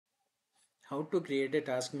How to create a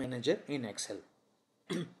task manager in Excel.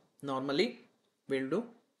 Normally, we'll do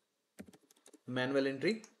manual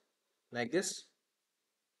entry like this.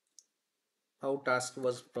 How task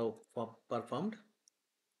was performed,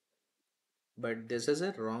 but this is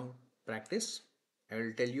a wrong practice. I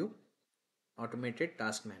will tell you automated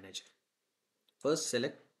task manager. First,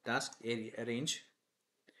 select task area range.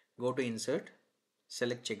 Go to insert,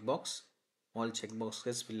 select checkbox. All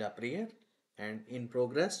checkboxes will appear, and in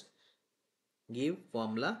progress, give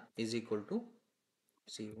formula is equal to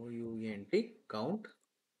count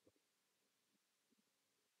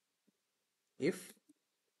if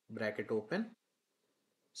bracket open,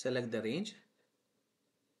 select the range,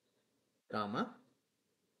 comma,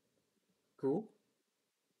 true,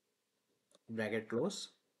 bracket close,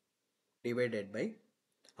 divided by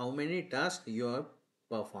how many tasks you have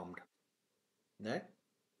performed. That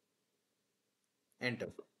enter.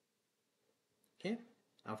 Okay.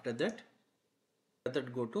 After that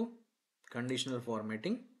go to conditional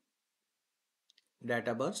formatting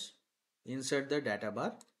data bars. Insert the data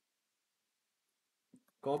bar.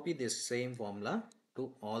 Copy this same formula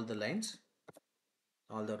to all the lines,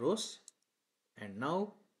 all the rows, and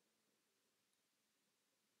now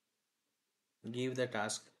give the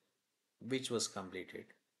task which was completed.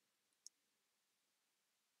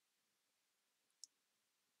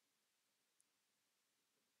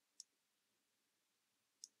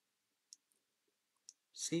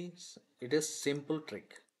 See, it is simple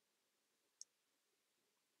trick.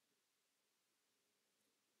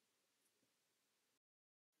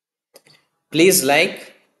 Please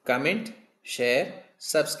like, comment, share,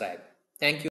 subscribe. Thank you.